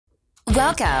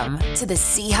Welcome to the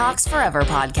Seahawks Forever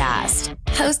podcast,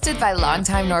 hosted by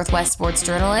longtime Northwest sports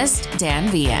journalist Dan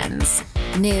Viens.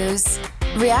 News,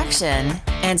 reaction,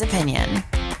 and opinion.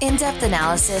 In-depth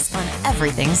analysis on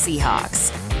everything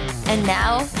Seahawks. And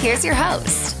now, here's your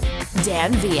host,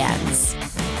 Dan Viens.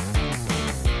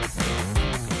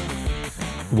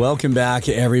 Welcome back,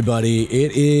 everybody.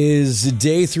 It is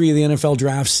day 3 of the NFL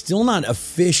draft. Still not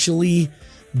officially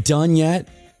done yet.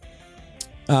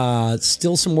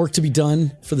 Still some work to be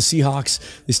done for the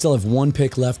Seahawks. They still have one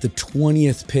pick left, the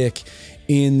 20th pick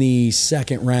in the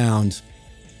second round.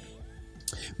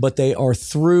 But they are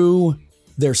through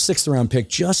their 6th round pick,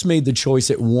 just made the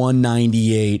choice at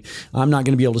 198. I'm not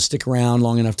going to be able to stick around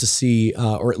long enough to see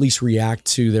or at least react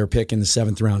to their pick in the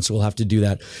 7th round, so we'll have to do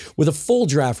that with a full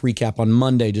draft recap on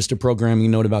Monday. Just a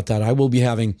programming note about that. I will be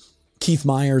having Keith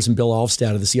Myers and Bill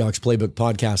Alvstad of the Seahawks Playbook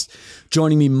podcast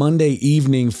joining me Monday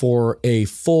evening for a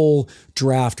full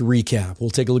draft recap. We'll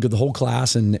take a look at the whole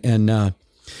class and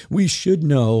we should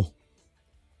know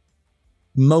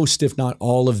most, if not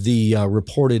all, of the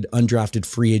reported undrafted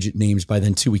free agent names by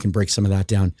then too. We can break some of that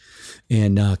down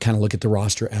and kind of look at the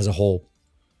roster as a whole.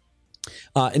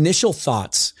 Initial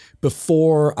thoughts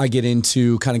before I get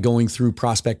into kind of going through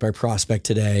prospect by prospect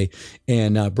today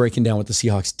and breaking down what the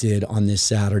Seahawks did on this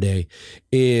Saturday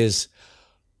is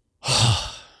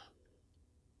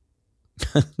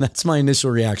that's my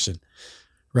initial reaction,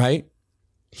 right?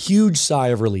 Huge sigh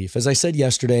of relief. As I said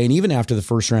yesterday, and even after the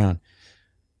first round,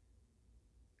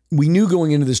 we knew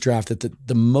going into this draft that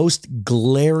the most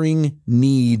glaring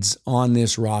needs on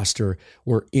this roster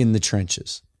were in the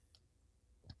trenches.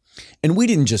 And we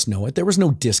didn't just know it. There was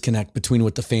no disconnect between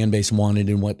what the fan base wanted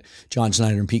and what John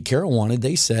Schneider and Pete Carroll wanted.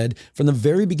 They said from the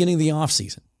very beginning of the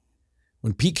offseason,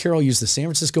 when Pete Carroll used the San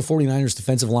Francisco 49ers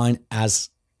defensive line as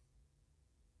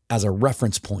a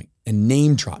reference point and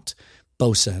name dropped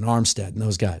Bosa and Armstead and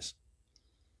those guys,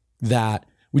 that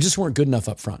we just weren't good enough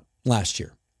up front last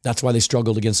year. That's why they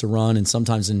struggled against the run and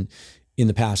sometimes in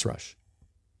the pass rush.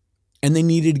 And they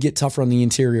needed to get tougher on the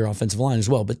interior offensive line as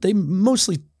well, but they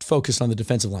mostly focused on the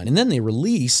defensive line. And then they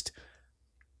released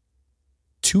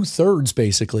 2/3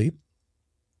 basically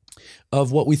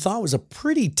of what we thought was a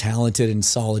pretty talented and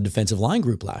solid defensive line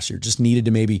group last year. Just needed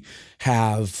to maybe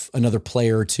have another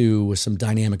player or two with some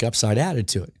dynamic upside added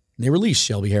to it. And they released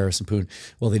Shelby Harris and Poon.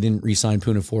 Well, they didn't re-sign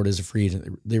Poona Ford as a free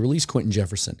agent. They released Quentin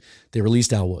Jefferson. They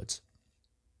released Al Woods.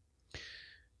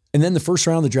 And then the first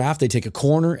round of the draft, they take a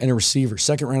corner and a receiver.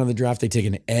 Second round of the draft, they take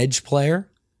an edge player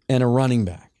and a running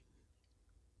back.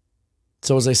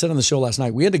 So as I said on the show last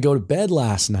night, we had to go to bed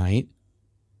last night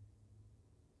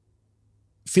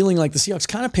feeling like the Seahawks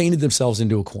kind of painted themselves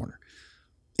into a corner.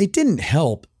 It didn't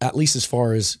help, at least as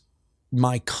far as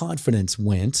my confidence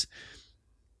went.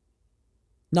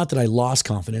 Not that I lost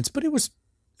confidence, but it was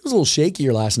a little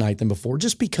shakier last night than before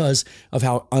just because of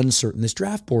how uncertain this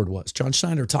draft board was. John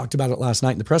Schneider talked about it last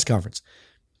night in the press conference,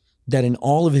 that in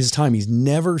all of his time, he's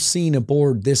never seen a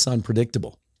board this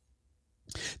unpredictable.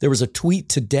 There was a tweet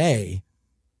today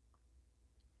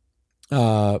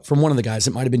from one of the guys,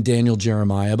 it might have been Daniel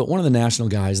Jeremiah, but one of the national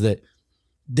guys, that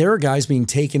there are guys being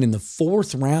taken in the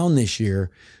 4th round this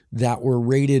year that were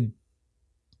rated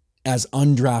as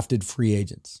undrafted free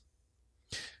agents.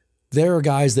 There are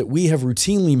guys that we have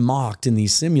routinely mocked in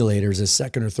these simulators as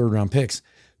 2nd or 3rd round picks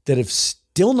that have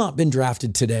still not been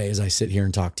drafted today as I sit here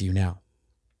and talk to you now.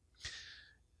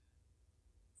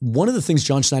 One of the things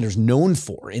John Schneider's known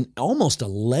for in almost a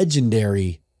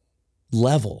legendary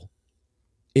level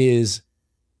is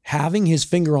having his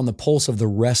finger on the pulse of the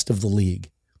rest of the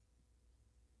league,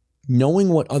 knowing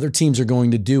what other teams are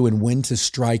going to do and when to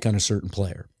strike on a certain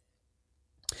player.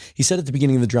 He said at the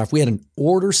beginning of the draft, we had an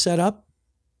order set up.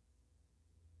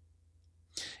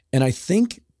 And I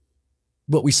think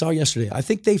what we saw yesterday, I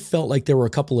think they felt like there were a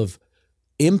couple of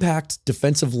impact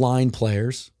defensive line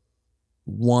players,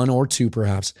 1 or 2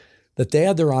 perhaps, that they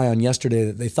had their eye on yesterday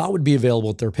that they thought would be available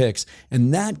at their picks.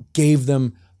 And that gave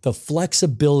them the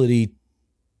flexibility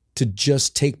to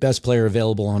just take best player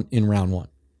available in round 1.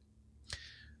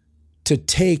 To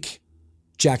take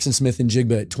Jackson Smith and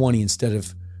Jigba at 20 instead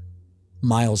of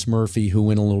Miles Murphy, who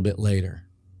went a little bit later.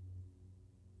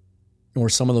 Or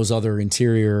some of those other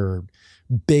interior or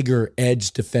bigger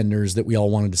edge defenders that we all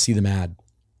wanted to see them add.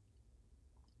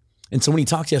 And so when he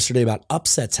talked yesterday about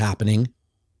upsets happening,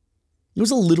 it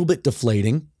was a little bit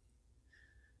deflating.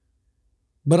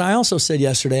 But I also said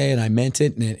yesterday, and I meant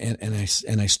it,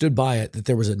 and I stood by it, that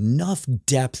there was enough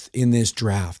depth in this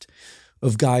draft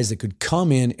of guys that could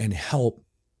come in and help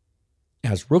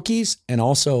as rookies and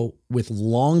also with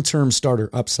long-term starter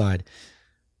upside,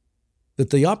 that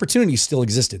the opportunity still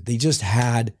existed. They just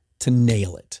had to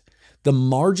nail it. The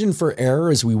margin for error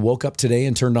as we woke up today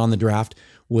and turned on the draft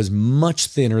was much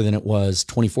thinner than it was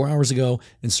 24 hours ago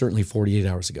and certainly 48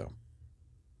 hours ago.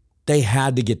 They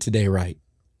had to get today right.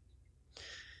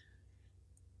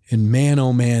 And man,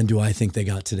 oh man, do I think they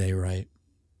got today right.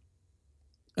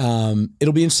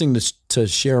 It'll be interesting to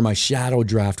share my shadow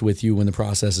draft with you when the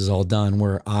process is all done,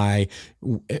 where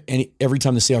every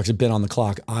time the Seahawks have been on the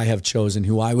clock, I have chosen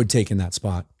who I would take in that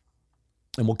spot.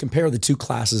 And we'll compare the two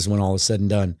classes when all is said and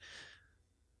done.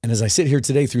 And as I sit here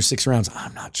today through 6 rounds,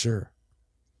 I'm not sure.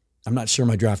 I'm not sure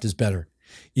my draft is better.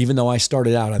 Even though I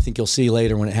started out, I think you'll see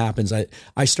later when it happens,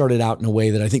 I started out in a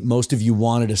way that I think most of you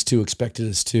wanted us to, expected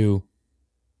us to,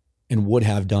 and would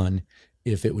have done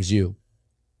if it was you.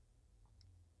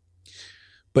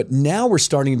 But now we're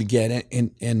starting to get,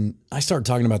 and I started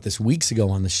talking about this weeks ago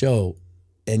on the show,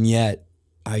 and yet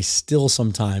I still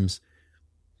sometimes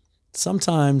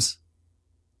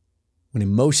when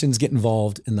emotions get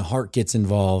involved and the heart gets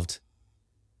involved,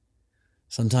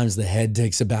 sometimes the head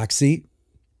takes a back seat.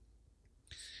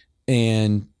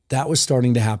 And that was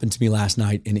starting to happen to me last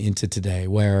night and into today,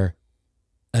 where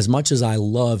as much as I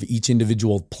love each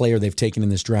individual player they've taken in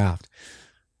this draft,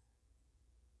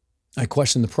 I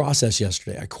questioned the process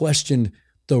yesterday. I questioned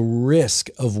the risk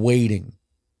of waiting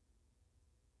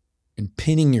and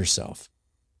pinning yourself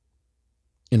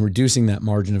and reducing that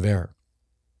margin of error.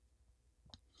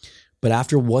 But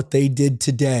after what they did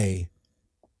today,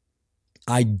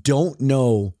 I don't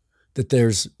know that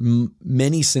there's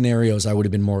many scenarios I would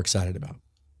have been more excited about.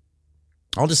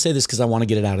 I'll just say this because I want to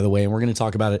get it out of the way, and we're going to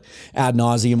talk about it ad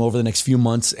nauseum over the next few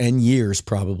months and years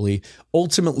probably.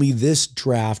 Ultimately, this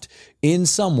draft, in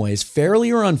some ways,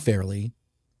 fairly or unfairly,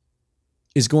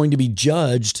 is going to be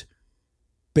judged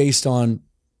based on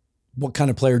what kind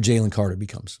of player Jalen Carter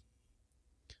becomes.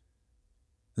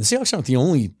 And the Seahawks aren't the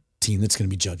only team that's going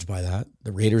to be judged by that.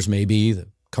 The Raiders may be, the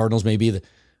Cardinals may be, the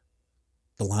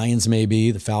Lions may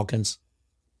be, the Falcons,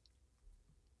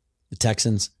 the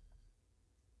Texans.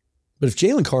 But if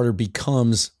Jalen Carter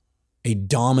becomes a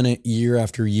dominant year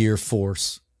after year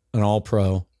force, an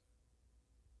all-pro,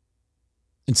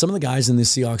 and some of the guys in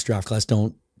this Seahawks draft class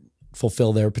don't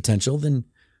fulfill their potential,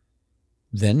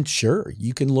 then sure,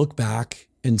 you can look back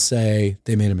and say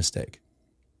they made a mistake.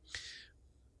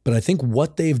 But I think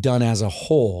what they've done as a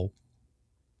whole,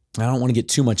 I don't want to get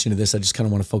too much into this. I just kind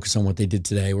of want to focus on what they did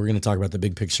today. We're going to talk about the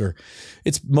big picture.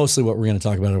 It's mostly what we're going to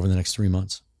talk about over the next 3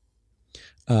 months.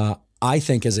 I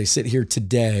think as I sit here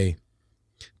today,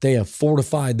 they have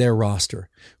fortified their roster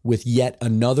with yet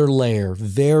another layer,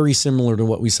 very similar to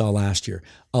what we saw last year,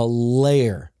 a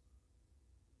layer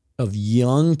of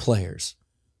young players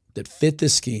that fit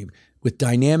this scheme with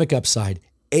dynamic upside,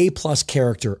 A-plus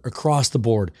character across the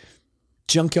board,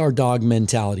 junkyard dog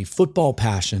mentality, football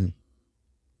passion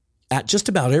at just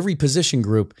about every position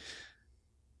group.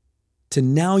 To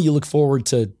now you look forward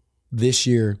to this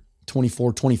year,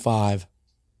 24, 25,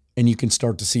 and you can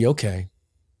start to see, okay,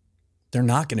 they're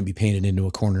not going to be painted into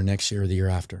a corner next year or the year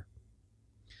after.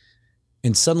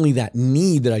 And suddenly that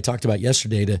need that I talked about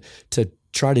yesterday to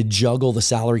try to juggle the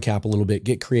salary cap a little bit,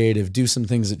 get creative, do some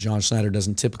things that John Schneider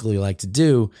doesn't typically like to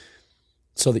do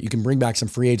so that you can bring back some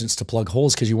free agents to plug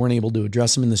holes because you weren't able to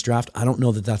address them in this draft. I don't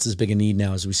know that that's as big a need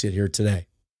now as we sit here today.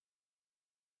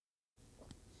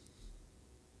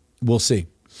 We'll see.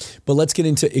 But let's get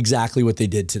into exactly what they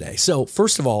did today. So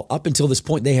first of all, up until this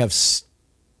point, they have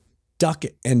stuck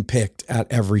and picked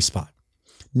at every spot.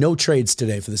 No trades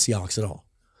today for the Seahawks at all.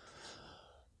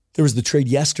 There was the trade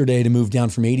yesterday to move down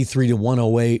from 83 to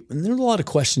 108. And there were a lot of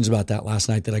questions about that last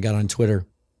night that I got on Twitter.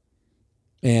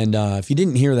 And if you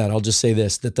didn't hear that, I'll just say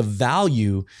this, that the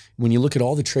value, when you look at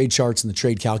all the trade charts and the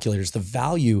trade calculators, the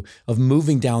value of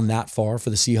moving down that far for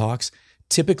the Seahawks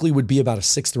typically would be about a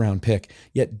 6th round pick.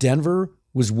 Yet Denver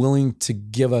was willing to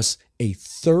give us a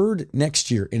 3rd next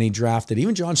year in a draft that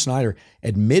even John Schneider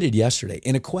admitted yesterday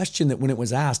in a question that when it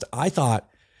was asked, I thought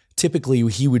typically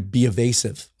he would be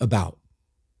evasive about.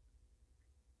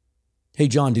 Hey,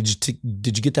 John, did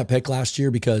you get that pick last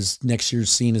year because next year's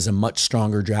seen as a much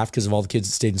stronger draft because of all the kids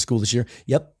that stayed in school this year?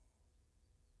 Yep.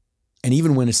 And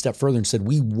even went a step further and said,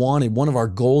 one of our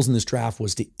goals in this draft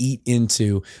was to eat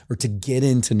into or to get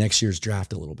into next year's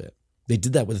draft a little bit. They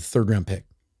did that with a 3rd round pick.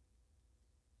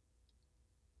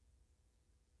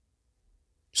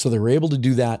 So they were able to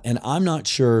do that. And I'm not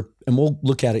sure, and we'll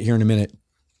look at it here in a minute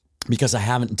because I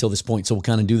haven't until this point. So we'll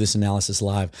kind of do this analysis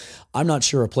live. I'm not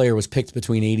sure a player was picked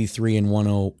between 83 and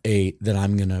 108 that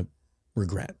I'm going to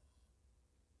regret.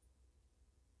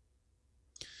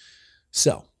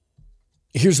 So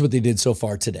here's what they did so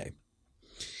far today.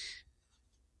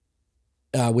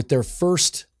 With their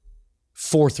first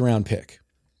 4th round pick,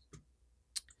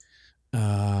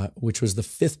 which was the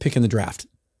 5th pick in the draft.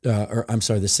 The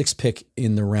 6th pick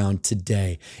in the round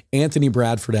today. Anthony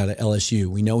Bradford out of LSU.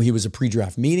 We know he was a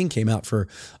pre-draft meeting, came out for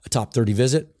a top 30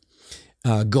 visit.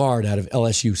 Guard out of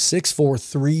LSU,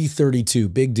 6'4", 332,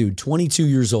 big dude, 22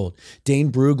 years old.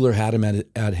 Dane Brugler had him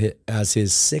as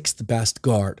his 6th best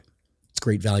guard. It's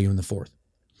great value in the 4th.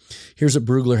 Here's what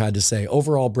Brugler had to say.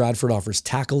 Overall, Bradford offers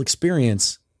tackle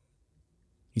experience.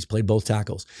 He's played both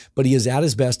tackles, but he is at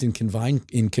his best in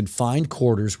confined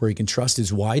quarters where he can trust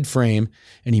his wide frame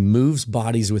and he moves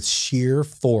bodies with sheer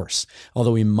force.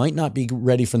 Although he might not be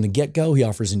ready from the get-go, he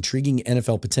offers intriguing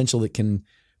NFL potential that can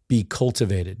be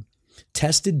cultivated.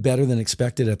 Tested better than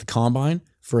expected at the combine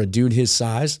for a dude his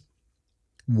size.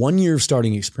 1 year of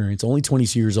starting experience, only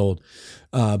 22 years old.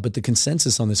 But the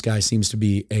consensus on this guy seems to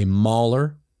be a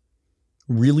mauler,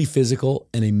 really physical,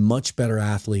 and a much better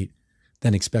athlete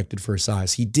than expected for his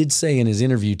size. He did say in his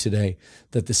interview today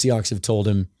that the Seahawks have told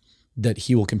him that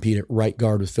he will compete at right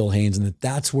guard with Phil Haynes and that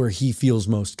that's where he feels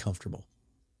most comfortable.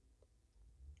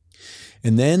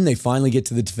 And then they finally get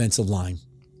to the defensive line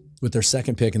with their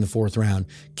 2nd pick in the 4th round.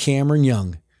 Cameron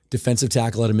Young, defensive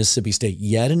tackle out of Mississippi State,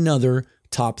 yet another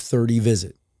top 30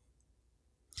 visit.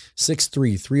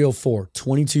 6'3", 304,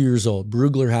 22 years old.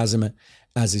 Brugler has him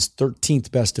as his 13th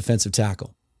best defensive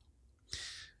tackle.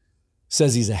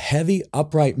 Says he's a heavy,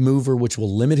 upright mover, which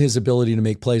will limit his ability to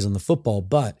make plays on the football,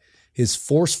 but his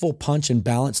forceful punch and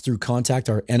balance through contact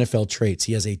are NFL traits.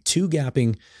 He has two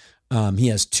gapping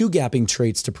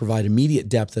traits to provide immediate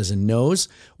depth as a nose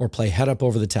or play head up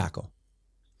over the tackle.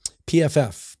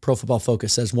 PFF, Pro Football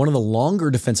Focus, says one of the longer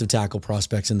defensive tackle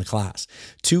prospects in the class.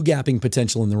 2 gapping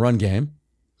potential in the run game.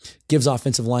 Gives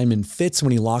offensive linemen fits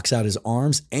when he locks out his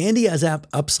arms, and he has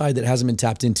upside that hasn't been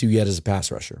tapped into yet as a pass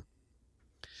rusher.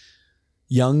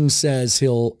 Young says the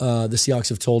Seahawks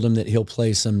have told him that he'll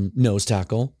play some nose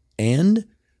tackle and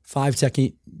 5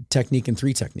 technique and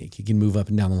 3 technique. He can move up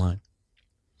and down the line.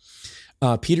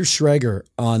 Peter Schrager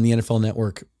on the NFL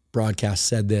Network broadcast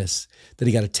said this, that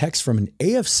he got a text from an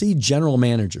AFC general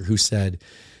manager who said,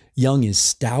 Young is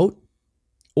stout,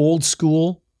 old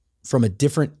school, from a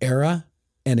different era,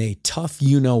 and a tough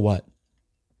you-know-what.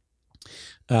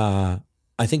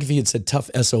 I think if he had said tough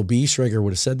SOB, Schrager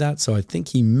would have said that. So I think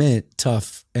he meant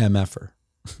tough MFer.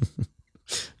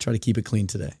 Try to keep it clean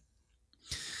today.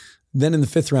 Then in the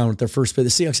 5th round with their first pick,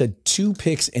 the Seahawks had 2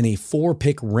 picks and a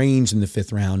 4-pick range in the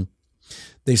 5th round.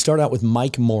 They start out with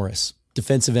Mike Morris,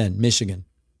 defensive end, Michigan,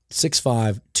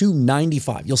 6'5",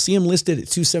 295. You'll see him listed at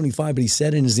 275, but he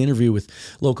said in his interview with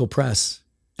local press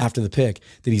after the pick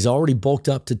that he's already bulked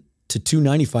up to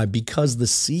 295 because the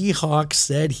Seahawks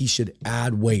said he should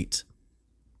add weight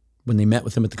when they met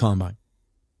with him at the combine.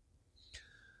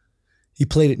 He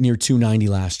played at near 290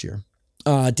 last year.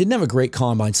 Didn't have a great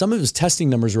combine. Some of his testing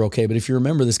numbers are okay, but if you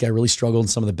remember, this guy really struggled in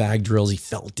some of the bag drills. He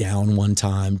fell down one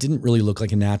time. Didn't really look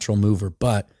like a natural mover,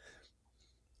 but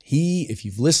if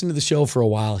you've listened to the show for a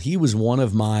while, he was one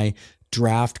of my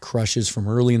draft crushes from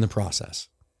early in the process.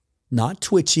 Not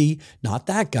twitchy, not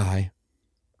that guy,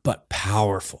 but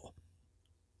powerful.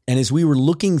 And as we were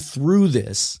looking through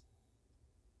this,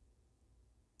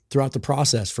 throughout the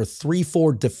process for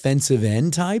 3-4 defensive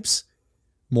end types,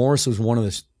 Morris was one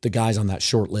of the guys on that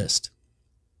short list.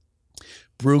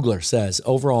 Brugler says,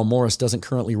 overall, Morris doesn't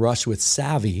currently rush with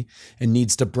savvy and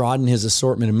needs to broaden his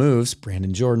assortment of moves.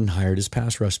 Brandon Jordan hired his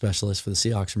pass rush specialist for the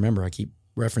Seahawks. Remember, I keep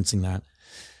referencing that.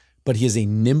 But he is a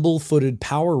nimble-footed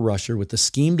power rusher with the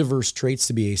scheme-diverse traits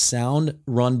to be a sound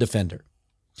run defender.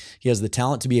 He has the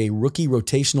talent to be a rookie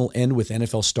rotational end with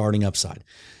NFL starting upside.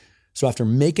 So after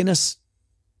making us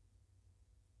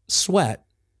sweat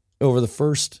over the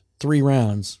first 3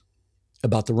 rounds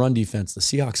about the run defense, the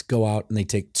Seahawks go out and they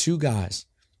take 2 guys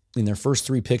in their first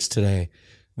 3 picks today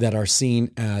that are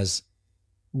seen as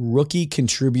rookie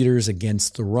contributors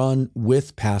against the run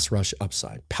with pass rush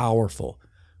upside. Powerful,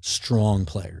 strong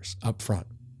players up front.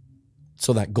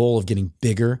 So that goal of getting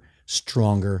bigger,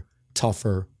 stronger,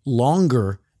 tougher,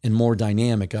 longer, and more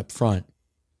dynamic up front,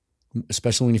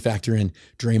 especially when you factor in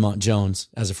Draymond Jones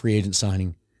as a free agent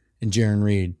signing and Jarran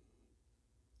Reed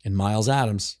and Miles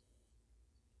Adams.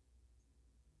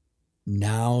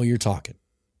 Now you're talking.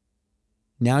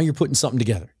 Now you're putting something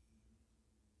together.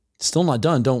 Still not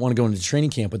done. Don't want to go into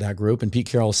training camp with that group. And Pete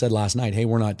Carroll said last night, hey,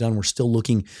 we're not done. We're still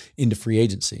looking into free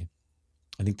agency.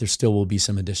 I think there still will be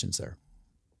some additions there.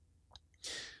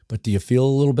 But do you feel a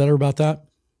little better about that?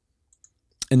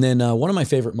 And then one of my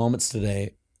favorite moments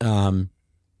today,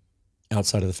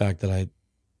 outside of the fact that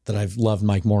I've loved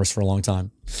Mike Morris for a long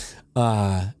time,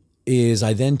 is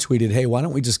I then tweeted, hey, why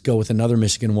don't we just go with another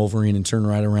Michigan Wolverine and turn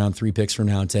right around 3 picks from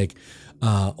now and take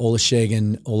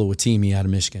Olusegun Oluwatimi out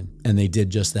of Michigan, and they did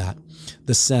just that.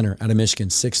 The center out of Michigan,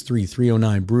 6'3",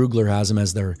 309. Brugler has him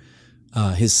as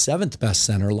his seventh best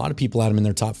center. A lot of people had him in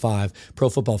their top 5. Pro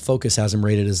Football Focus has him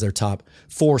rated as their top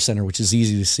 4 center, which is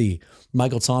easy to see.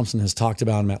 Michael Thompson has talked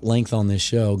about him at length on this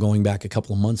show, going back a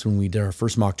couple of months when we did our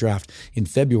first mock draft in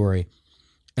February,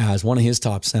 as one of his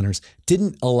top centers.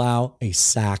 Didn't allow a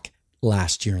sack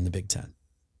last year in the Big Ten.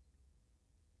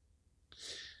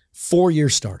 4-year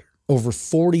starter, over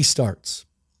 40 starts.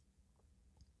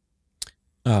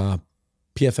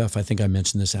 PFF, I think I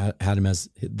mentioned this, had him as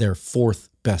their 4th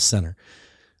best center.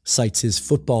 Cites his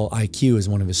football IQ as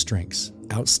one of his strengths.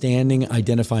 Outstanding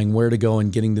identifying where to go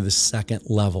and getting to the second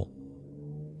level.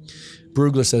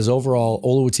 Brugler says, overall,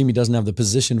 Oluwatimi doesn't have the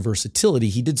position versatility.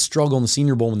 He did struggle in the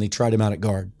Senior Bowl when they tried him out at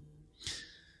guard.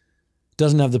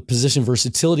 Doesn't have the position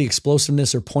versatility,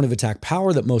 explosiveness, or point of attack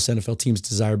power that most NFL teams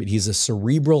desire, but he's a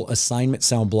cerebral assignment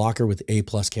sound blocker with A+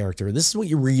 character. This is what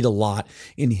you read a lot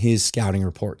in his scouting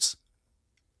reports.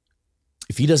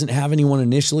 If he doesn't have anyone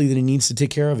initially that he needs to take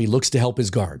care of, he looks to help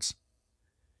his guards.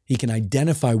 He can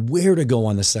identify where to go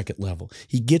on the second level.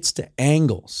 He gets to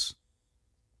angles.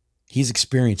 He's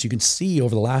experienced. You can see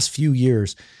over the last few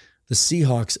years, the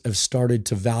Seahawks have started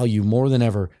to value more than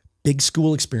ever big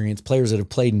school experience, players that have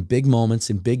played in big moments,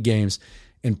 in big games,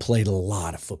 and played a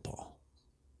lot of football.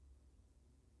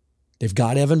 They've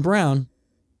got Evan Brown,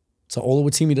 so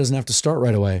Oluwatimi doesn't have to start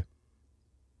right away.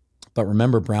 But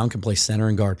remember, Brown can play center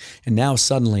and guard. And now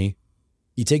suddenly,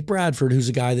 you take Bradford, who's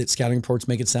a guy that scouting reports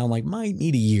make it sound like might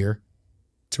need a year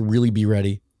to really be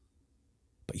ready.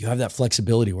 But you have that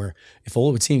flexibility where if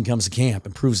Oluwatimi comes to camp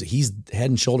and proves that he's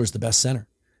head and shoulders the best center,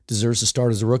 deserves to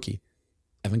start as a rookie,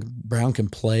 Evan Brown can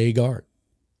play guard.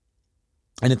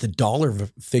 And at the dollar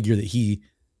figure that he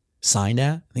signed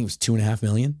at, I think it was $2.5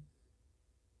 million,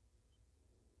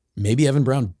 maybe Evan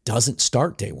Brown doesn't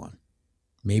start day one.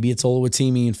 Maybe it's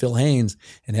Oluwatimi and Phil Haynes,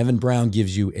 and Evan Brown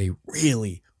gives you a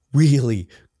really, really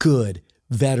good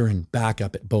veteran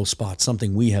backup at both spots,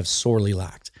 something we have sorely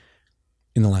lacked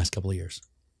in the last couple of years.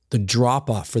 The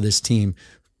drop-off for this team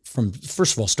from,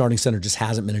 first of all, starting center just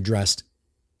hasn't been addressed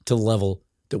to the level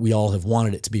that we all have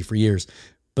wanted it to be for years.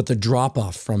 But the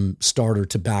drop-off from starter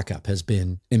to backup has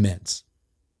been immense.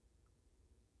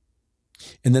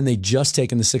 And then they just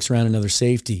taken the 6th round another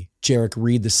safety, Jarek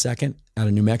Reed II out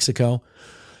of New Mexico.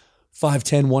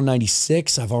 5'10",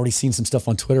 196. I've already seen some stuff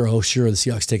on Twitter. Oh, sure, the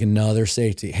Seahawks take another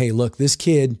safety. Hey, look, this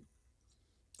kid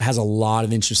has a lot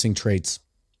of interesting traits.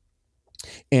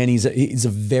 And he's a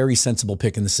very sensible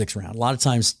pick in the 6th round. A lot of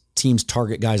times teams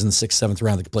target guys in the 6th, 7th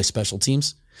round that can play special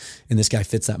teams. And this guy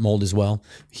fits that mold as well.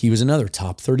 He was another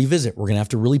top 30 visit. We're going to have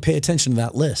to really pay attention to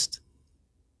that list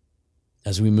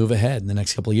as we move ahead in the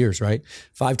next couple of years, right?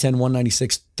 5'10",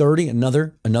 196, 30,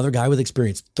 another guy with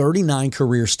experience, 39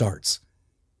 career starts.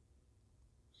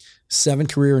 7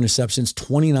 career interceptions,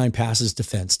 29 passes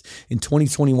defensed. In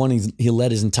 2021, he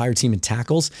led his entire team in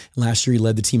tackles. And last year, he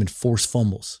led the team in forced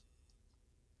fumbles.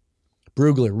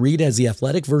 Brugler, Reed has the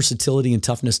athletic versatility and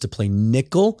toughness to play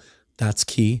nickel. That's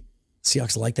key.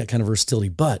 Seahawks like that kind of versatility,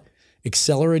 but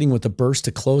accelerating with the burst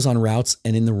to close on routes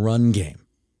and in the run game.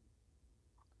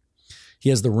 He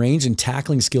has the range and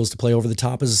tackling skills to play over the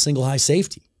top as a single high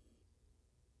safety.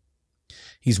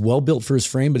 He's well built for his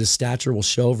frame, but his stature will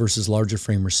show versus larger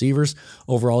frame receivers.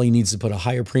 Overall, he needs to put a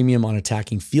higher premium on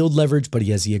attacking field leverage, but he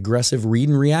has the aggressive read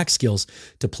and react skills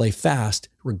to play fast,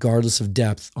 regardless of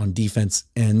depth on defense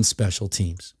and special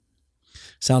teams.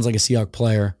 Sounds like a Seahawks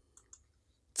player.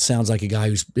 Sounds like a guy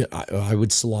who's, I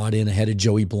would slot in ahead of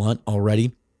Joey Blunt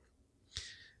already.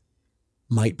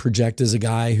 Might project as a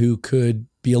guy who could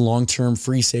be a long-term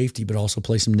free safety, but also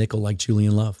play some nickel like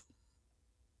Julian Love.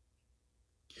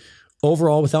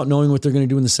 Overall, without knowing what they're going to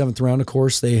do in the 7th round, of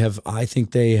course, I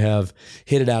think they have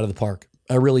hit it out of the park.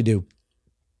 I really do.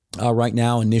 Right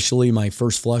now, initially, my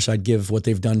first flush, I'd give what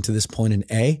they've done to this point an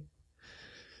A.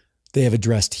 They have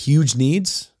addressed huge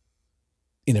needs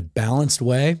in a balanced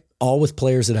way, all with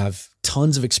players that have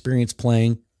tons of experience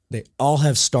playing. They all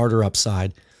have starter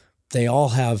upside. They all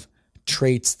have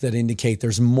traits that indicate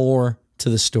there's more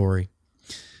to the story.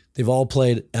 They've all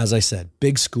played, as I said,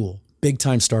 big school,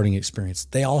 big-time starting experience.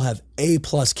 They all have A+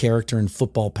 character and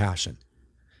football passion.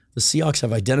 The Seahawks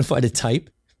have identified a type,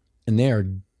 and they are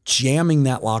jamming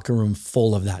that locker room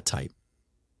full of that type.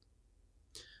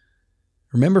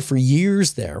 Remember, for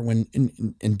years there,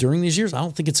 and during these years, I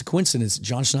don't think it's a coincidence,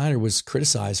 John Schneider was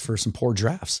criticized for some poor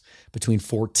drafts between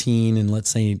 14 and, let's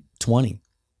say, 20.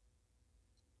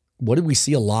 What did we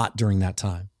see a lot during that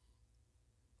time?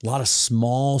 A lot of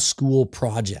small school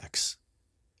projects.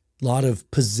 A lot of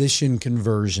position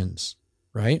conversions,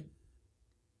 right?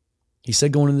 He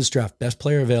said going into this draft, best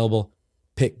player available,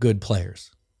 pick good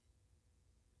players.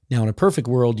 Now, in a perfect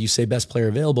world, you say best player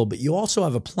available, but you also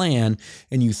have a plan,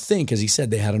 and you think, as he said,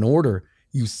 they had an order.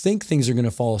 You think things are going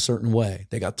to fall a certain way.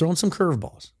 They got thrown some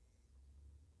curveballs.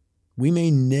 We may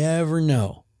never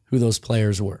know who those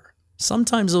players were.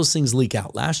 Sometimes those things leak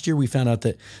out. Last year, we found out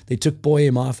that they took Boye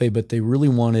Mafe, but they really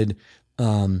wanted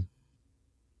Abita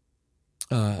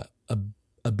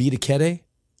Kede.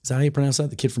 Is that how you pronounce that?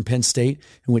 The kid from Penn State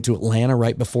who went to Atlanta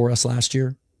right before us last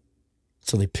year.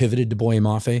 So they pivoted to Boye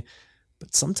Mafe.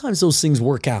 But sometimes those things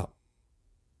work out.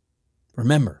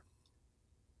 Remember,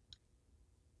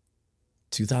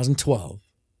 2012, in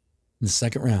the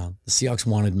second round, the Seahawks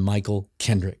wanted Michael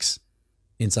Kendricks,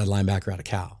 inside linebacker out of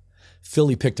Cal.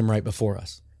 Philly picked him right before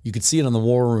us. You could see it on the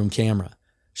War Room camera.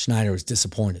 Schneider was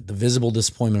disappointed, the visible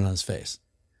disappointment on his face.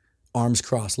 Arms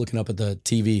crossed, looking up at the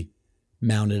TV,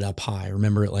 mounted up high.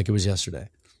 Remember it like it was yesterday.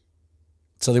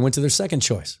 So they went to their second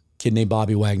choice, kid named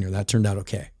Bobby Wagner. That turned out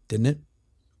okay, didn't it?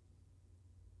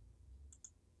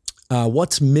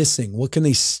 What's missing? What can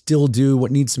they still do?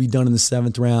 What needs to be done in the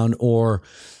seventh round or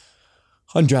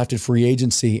undrafted free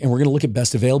agency? And we're going to look at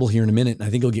best available here in a minute. And I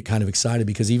think you'll get kind of excited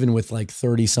because even with like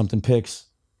 30-something picks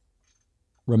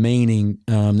remaining,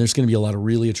 there's going to be a lot of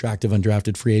really attractive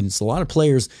undrafted free agents. A lot of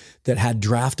players that had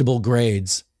draftable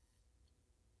grades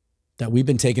that we've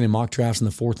been taking in mock drafts in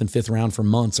the fourth and fifth round for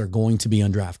months are going to be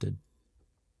undrafted.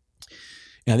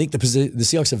 And I think the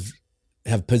Seahawks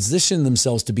have positioned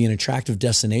themselves to be an attractive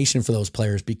destination for those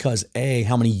players because A,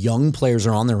 how many young players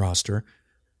are on their roster,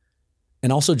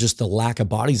 and also just the lack of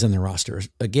bodies on their roster.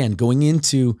 Again, going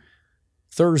into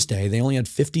Thursday, they only had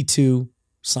 52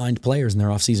 signed players in their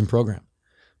offseason program.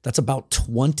 That's about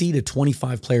 20 to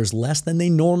 25 players less than they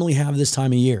normally have this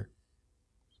time of year.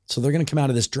 So they're going to come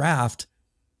out of this draft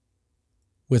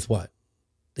with what?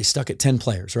 They stuck at 10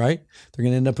 players, right? They're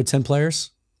going to end up with 10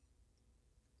 players.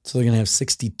 So they're going to have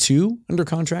 62 under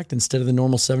contract instead of the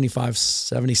normal 75,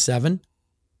 77.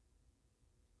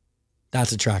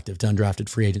 That's attractive to undrafted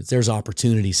free agents. There's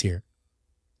opportunities here.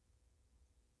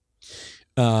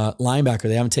 Linebacker,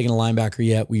 they haven't taken a linebacker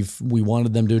yet. We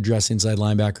wanted them to address inside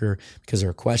linebacker because there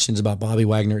are questions about Bobby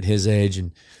Wagner at his age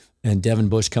and Devin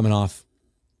Bush coming off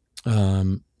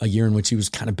a year in which he was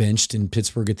kind of benched in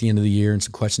Pittsburgh at the end of the year, and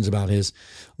some questions about his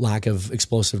lack of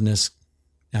explosiveness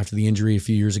after the injury a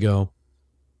few years ago.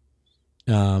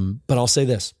 But I'll say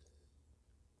this.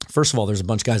 First of all, there's a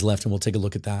bunch of guys left, and we'll take a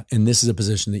look at that. And this is a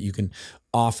position that you can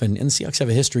often, and the Seahawks have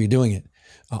a history of doing it.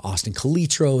 Austin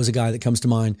Calitro is a guy that comes to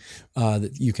mind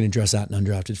that you can address that in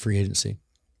undrafted free agency.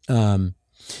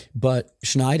 But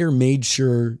Schneider and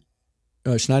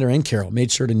Carroll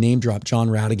made sure to name drop John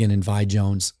Radigan and Vi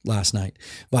Jones last night.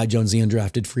 Vi Jones, the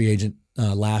undrafted free agent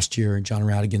last year, and John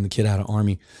Radigan, the kid out of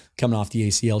Army, coming off the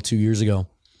ACL 2 years ago.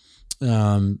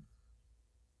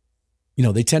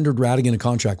 They tendered Radigan a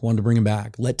contract, wanted to bring him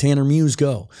back. Let Tanner Muse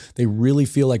go. They really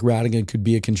feel like Radigan could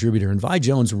be a contributor. And Vi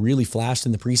Jones really flashed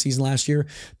in the preseason last year.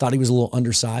 Thought he was a little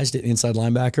undersized at inside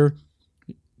linebacker.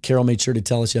 Carroll made sure to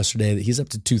tell us yesterday that he's up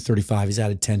to 235. He's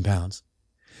added 10 pounds.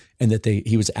 And that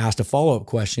he was asked a follow-up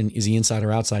question, is he inside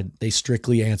or outside? They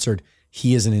strictly answered,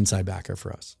 he is an inside backer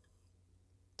for us.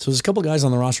 So there's a couple guys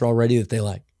on the roster already that they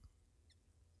like.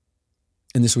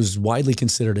 And this was widely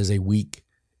considered as a weak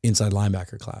inside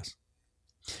linebacker class.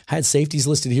 I had safeties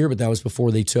listed here, but that was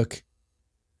before they took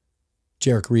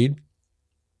Jarek Reed.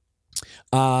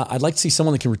 I'd like to see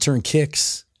someone that can return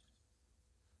kicks.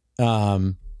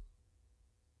 Deuce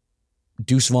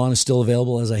Vaughn is still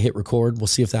available as I hit record. We'll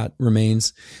see if that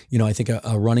remains. I think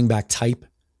a running back type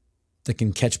that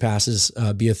can catch passes,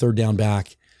 be a third down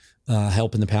back,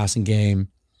 help in the passing game,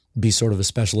 be sort of a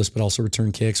specialist, but also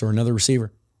return kicks, or another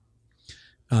receiver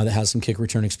that has some kick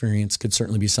return experience could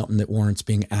certainly be something that warrants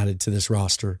being added to this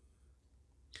roster.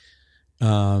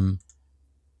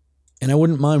 And I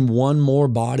wouldn't mind one more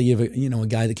body of a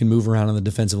guy that can move around on the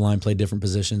defensive line, play different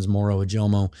positions. Moro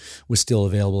Ajomo was still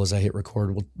available as I hit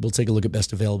record. We'll take a look at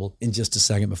best available in just a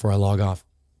second before I log off.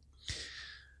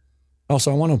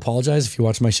 Also, I want to apologize if you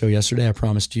watched my show yesterday. I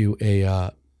promised you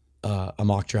a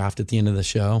mock draft at the end of the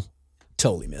show.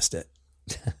 Totally missed it.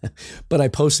 But I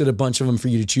posted a bunch of them for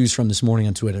you to choose from this morning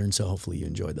on Twitter, and so hopefully you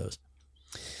enjoyed those.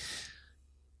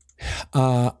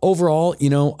 Overall,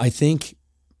 I think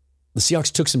the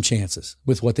Seahawks took some chances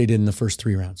with what they did in the first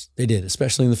 3 rounds. They did,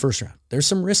 especially in the first round. There's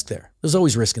some risk there. There's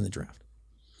always risk in the draft.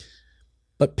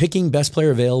 But picking best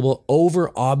player available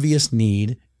over obvious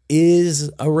need is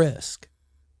a risk.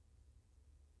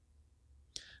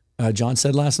 John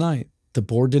said last night, the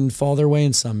board didn't fall their way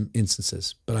in some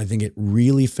instances, but I think it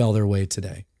really fell their way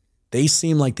today. They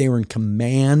seemed like they were in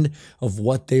command of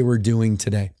what they were doing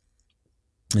today.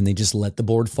 And they just let the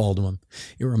board fall to them.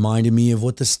 It reminded me of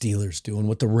what the Steelers do and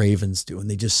what the Ravens do. And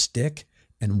they just stick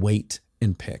and wait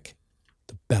and pick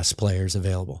the best players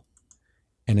available.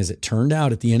 And as it turned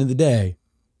out, at the end of the day,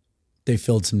 they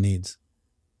filled some needs.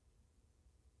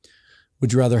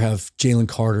 Would you rather have Jalen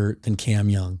Carter than Cam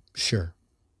Young? Sure.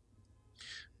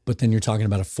 But then you're talking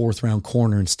about a 4th-round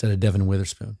corner instead of Devin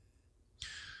Witherspoon.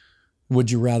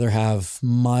 Would you rather have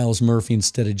Miles Murphy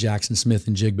instead of Jackson Smith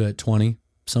and Jigba at 20?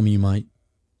 Some of you might.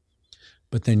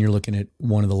 But then you're looking at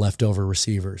one of the leftover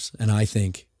receivers. And I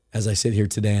think, as I sit here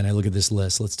today and I look at this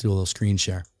list, let's do a little screen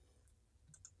share.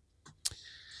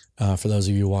 For those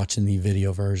of you watching the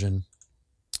video version,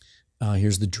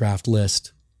 here's the draft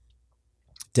list.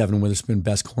 Devin Witherspoon,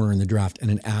 best corner in the draft, and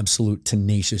an absolute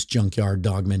tenacious junkyard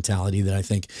dog mentality that I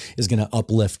think is going to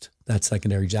uplift that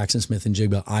secondary. Jackson Smith and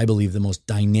Jigba, I believe, the most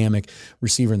dynamic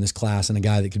receiver in this class and a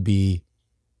guy that could be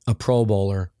a Pro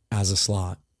Bowler as a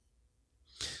slot.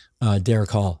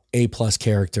 Derek Hall, A-plus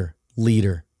character,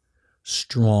 leader,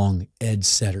 strong edge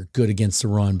setter, good against the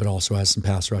run, but also has some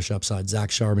pass rush upside. Zach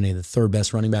Charbonnet, the 3rd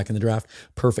best running back in the draft,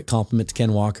 perfect complement to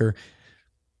Ken Walker.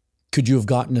 Could you have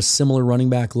gotten a similar running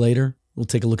back later? We'll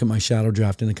take a look at my shadow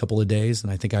draft in a couple of days,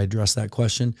 and I think I addressed that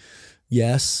question.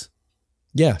 Yes.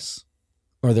 Yes.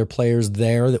 Are there players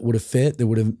there that would have fit, that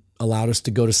would have allowed us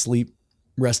to go to sleep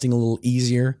resting a little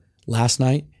easier last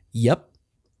night? Yep.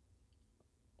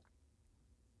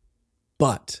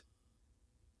 But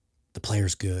the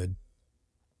player's good.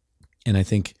 And I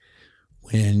think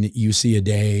when you see a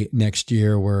day next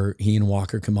year where he and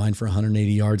Walker combine for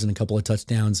 180 yards and a couple of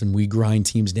touchdowns and we grind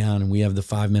teams down and we have the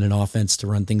 5-minute offense to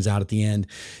run things out at the end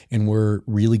and we're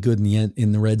really good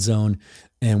in the red zone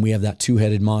and we have that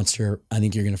 2-headed monster, I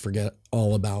think you're going to forget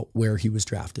all about where he was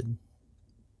drafted.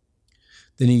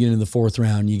 Then you get into the 4th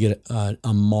round, you get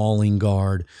a mauling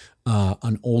guard,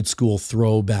 an old school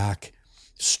throwback,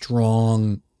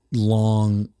 strong,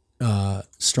 long,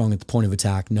 strong at the point of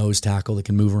attack, nose tackle that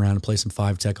can move around and play some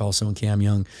 5 tech also in Cam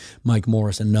Young. Mike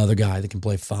Morris, another guy that can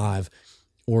play 5,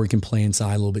 or he can play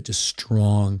inside a little bit, just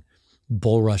strong.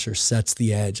 Bull rusher, sets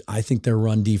the edge. I think their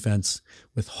run defense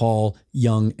with Hall,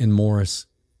 Young, and Morris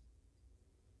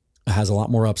has a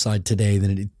lot more upside today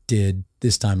than it did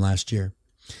this time last year.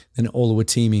 Then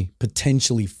Oluwatimi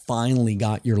potentially finally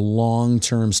got your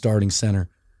long-term starting center,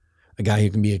 a guy who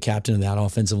can be a captain of that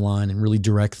offensive line and really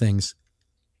direct things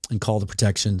and call the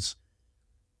protections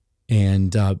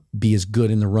and be as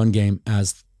good in the run game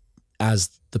as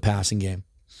the passing game.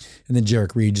 And then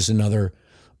Jarek Reed, just another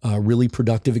really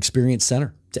productive, experienced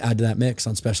center to add to that mix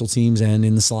on special teams and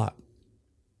in the slot.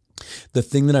 The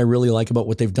thing that I really like about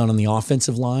what they've done on the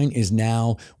offensive line is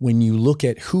now when you look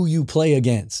at who you play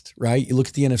against, right? You look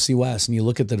at the NFC West and you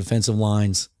look at the defensive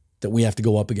lines that we have to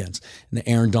go up against, and the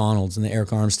Aaron Donalds and the Eric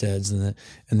Armsteads and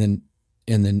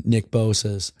then Nick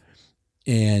Bosa's,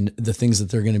 and the things that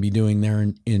they're going to be doing there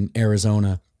in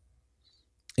Arizona.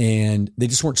 And they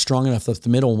just weren't strong enough up the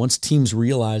middle. Once teams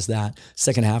realized that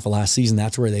second half of last season,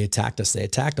 that's where they attacked us. They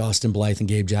attacked Austin Blythe and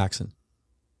Gabe Jackson.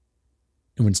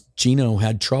 And when Gino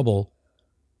had trouble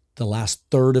the last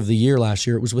third of the year last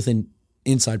year, it was with an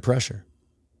inside pressure.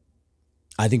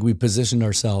 I think we positioned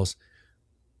ourselves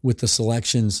with the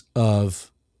selections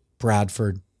of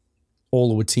Bradford,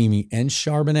 Oluwatimi, and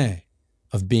Charbonnet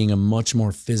of being a much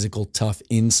more physical, tough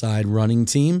inside running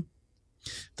team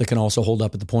that can also hold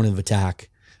up at the point of attack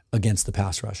against the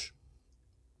pass rush.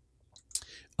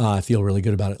 I feel really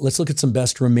good about it. Let's look at some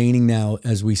best remaining now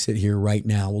as we sit here right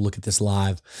now. We'll look at this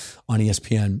live on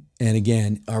ESPN. And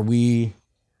again, we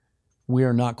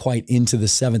are not quite into the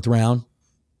 7th round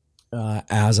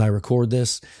as I record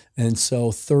this. And so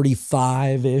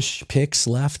 35-ish picks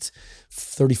left,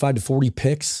 35 to 40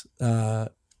 picks,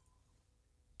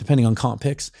 depending on comp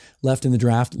picks left in the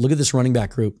draft. Look at this running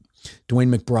back group.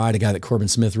 Dwayne McBride, a guy that Corbin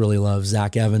Smith really loves.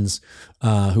 Zach Evans,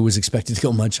 who was expected to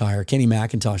go much higher. Kenny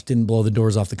McIntosh didn't blow the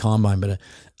doors off the combine, but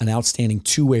an outstanding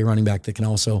 2-way running back that can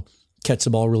also catch the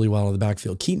ball really well out of the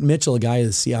backfield. Keaton Mitchell, a guy the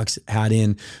Seahawks had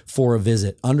in for a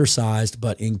visit. Undersized,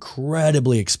 but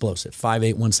incredibly explosive.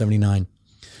 5'8", 179.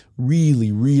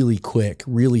 Really, really quick,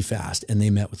 really fast, and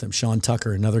they met with him. Sean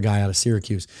Tucker, another guy out of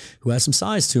Syracuse, who has some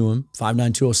size to him,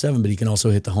 5'9", 207, but he can also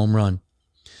hit the home run.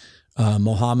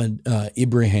 Mohammed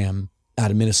Ibrahim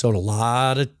out of Minnesota, a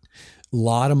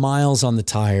lot of miles on the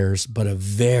tires, but a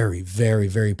very, very,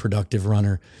 very productive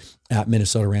runner at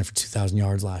Minnesota. Ran for 2,000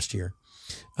 yards last year.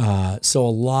 So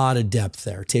a lot of depth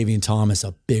there. Tavian Thomas,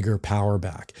 a bigger power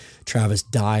back. Travis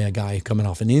Dye, a guy coming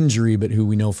off an injury, but who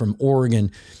we know from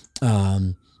Oregon,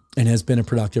 and has been a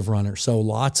productive runner. So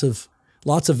lots of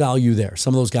lots of value there.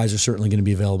 Some of those guys are certainly going to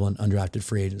be available in undrafted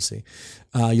free agency.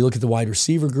 You look at the wide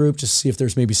receiver group, just see if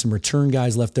there's maybe some return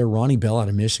guys left there. Ronnie Bell out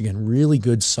of Michigan, really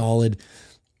good, solid,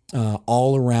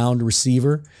 all-around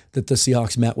receiver that the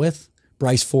Seahawks met with.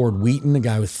 Bryce Ford-Wheaton, a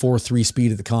guy with 4.3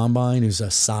 speed at the combine, who's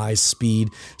a size speed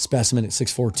specimen at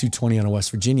 6'4", 220 out of West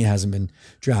Virginia, hasn't been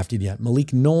drafted yet.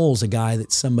 Malik Knowles, a guy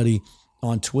that somebody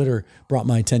on Twitter brought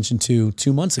my attention to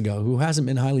 2 months ago, who hasn't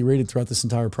been highly rated throughout this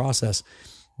entire process.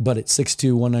 But at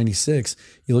 6'2", 196,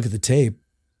 you look at the tape,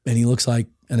 and he looks like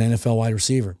an NFL wide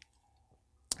receiver.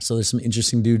 So there's some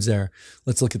interesting dudes there.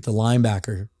 Let's look at the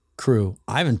linebacker crew.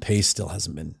 Ivan Pace still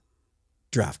hasn't been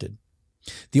drafted.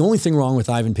 The only thing wrong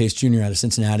with Ivan Pace Jr. out of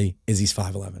Cincinnati is he's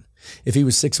 5'11". If he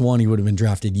was 6'1", he would have been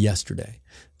drafted yesterday.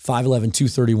 5'11",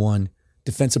 231,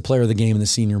 defensive player of the game in the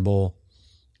Senior Bowl.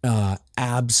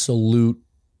 Absolute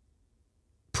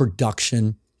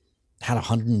production. Had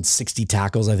 160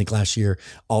 tackles, I think, last year.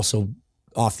 Also,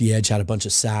 off the edge, had a bunch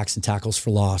of sacks and tackles for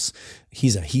loss.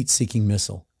 He's a heat-seeking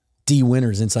missile. D.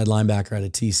 Winters, inside linebacker out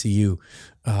of TCU.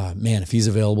 Man, if he's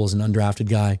available as an undrafted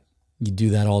guy, you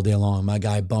do that all day long. My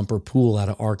guy, Bumper Poole out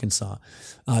of Arkansas.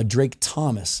 Drake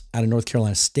Thomas out of North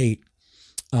Carolina State.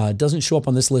 Doesn't show up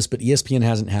on this list, but ESPN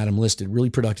hasn't had him listed. Really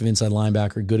productive inside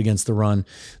linebacker, good against the run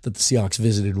that the Seahawks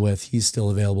visited with. He's still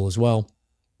available as well.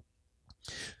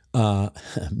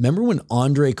 Remember when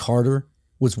Andre Carter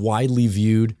was widely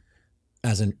viewed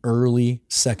as an early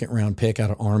second-round pick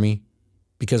out of Army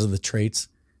because of the traits?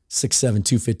 6'7",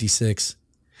 256.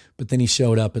 But then he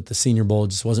showed up at the Senior Bowl,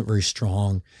 just wasn't very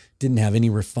strong, didn't have any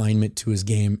refinement to his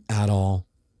game at all.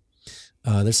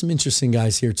 There's some interesting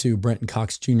guys here too. Brenton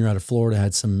Cox Jr. out of Florida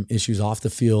had some issues off the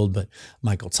field, but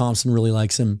Michael Thompson really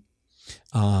likes him.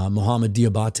 Mohamed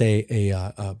Diabate,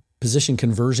 a position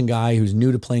conversion guy who's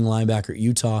new to playing linebacker at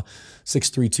Utah,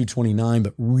 6'3", 229,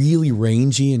 but really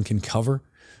rangy and can cover.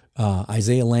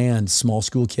 Isaiah Land, small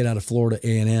school kid out of Florida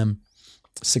A&M,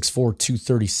 6'4",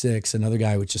 236, another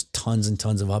guy with just tons and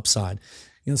tons of upside.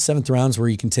 You know, seventh round's where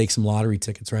you can take some lottery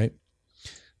tickets, right?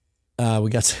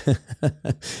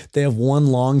 They have one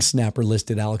long snapper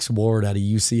listed, Alex Ward out of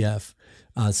UCF.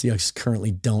 Seahawks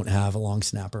currently don't have a long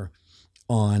snapper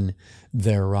on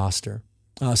their roster.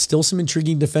 Still some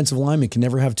intriguing defensive linemen. Can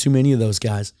never have too many of those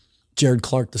guys. Jared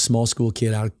Clark, the small school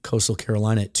kid out of Coastal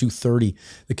Carolina at 230,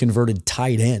 the converted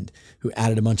tight end who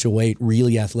added a bunch of weight,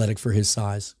 really athletic for his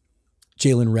size.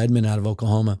 Jalen Redmond out of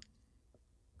Oklahoma.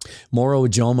 Moro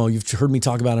Ojomo, you've heard me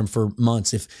talk about him for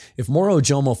months. If Moro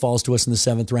Ojomo falls to us in the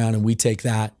 7th round and we take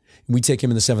him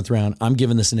in the 7th round, I'm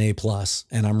giving this an A+,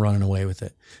 and I'm running away with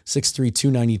it. 6'3",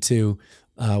 292.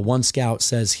 One scout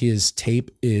says his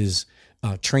tape is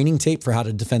training tape for how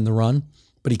to defend the run,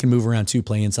 but he can move around too,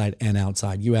 play inside and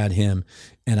outside. You add him,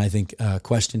 and I think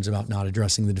questions about not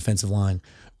addressing the defensive line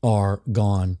are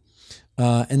gone.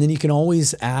 And then you can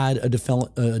always add a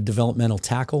developmental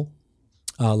tackle.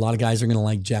 A lot of guys are going to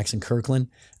like Jackson Kirkland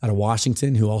out of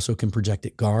Washington, who also can project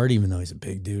at guard, even though he's a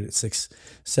big dude at 6'7",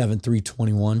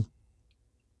 321.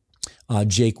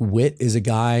 Jake Witt is a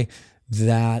guy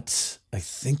that I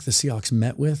think the Seahawks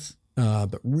met with,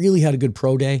 but really had a good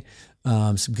pro day.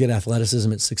 Some good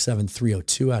athleticism at 6'7",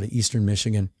 302 out of Eastern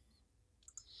Michigan.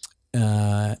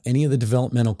 Any of the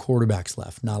developmental quarterbacks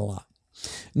left? Not a lot.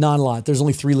 Not a lot. There's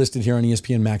only 3 listed here on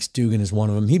ESPN. Max Dugan is one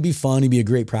of them. He'd be fun. He'd be a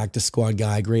great practice squad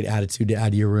guy, great attitude to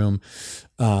add to your room.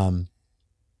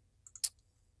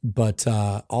 But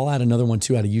I'll add another one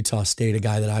too out of Utah State, a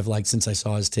guy that I've liked since I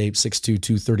saw his tape, 6'2",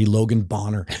 230, Logan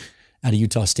Bonner out of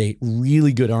Utah State.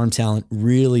 Really good arm talent,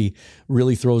 really,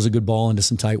 really throws a good ball into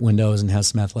some tight windows and has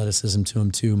some athleticism to him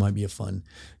too. Might be a fun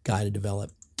guy to develop.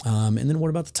 And then what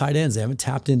about the tight ends? They haven't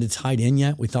tapped into tight end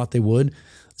yet. We thought they would.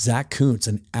 Zach Kuntz,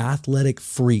 an athletic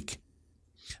freak.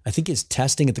 I think his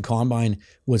testing at the combine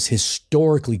was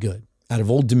historically good out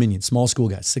of Old Dominion, small school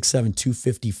guy, 6'7",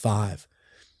 255.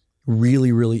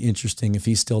 Really, really interesting if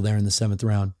he's still there in the 7th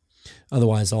round.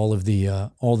 Otherwise, all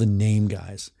the name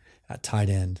guys at tight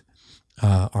end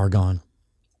are gone.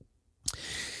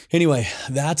 Anyway,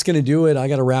 that's going to do it. I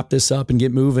got to wrap this up and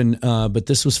get moving. But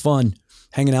this was fun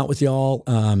hanging out with y'all.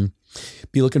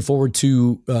 Be looking forward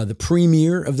to the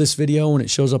premiere of this video when it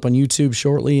shows up on YouTube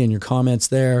shortly and your comments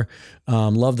there.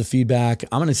 Love the feedback.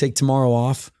 I'm going to take tomorrow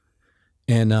off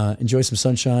and enjoy some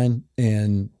sunshine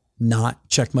and not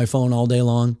check my phone all day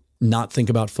long, not think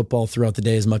about football throughout the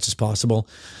day as much as possible.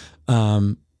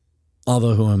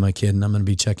 Although, who am I kidding? I'm going to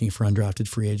be checking for undrafted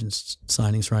free agents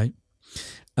signings, right?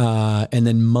 And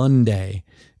then Monday,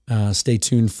 stay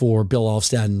tuned for Bill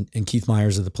Alfstad and Keith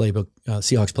Myers of the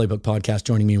Seahawks Playbook podcast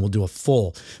joining me, and we'll do a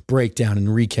full breakdown and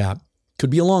recap. Could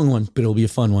be a long one, but it'll be a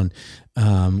fun one.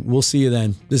 We'll see you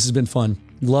then. This has been fun.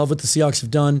 Love what the Seahawks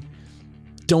have done.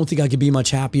 Don't think I could be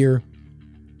much happier.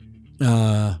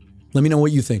 Let me know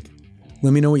what you think.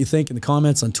 Let me know what you think in the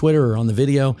comments on Twitter or on the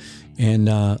video, and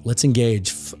let's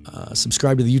engage.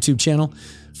 Subscribe to the YouTube channel.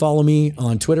 Follow me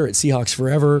on Twitter at Seahawks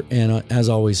Forever, and as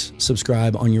always,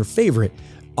 subscribe on your favorite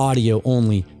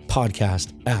audio-only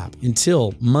podcast app.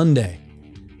 Until Monday,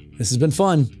 this has been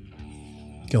fun.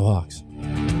 Go Hawks.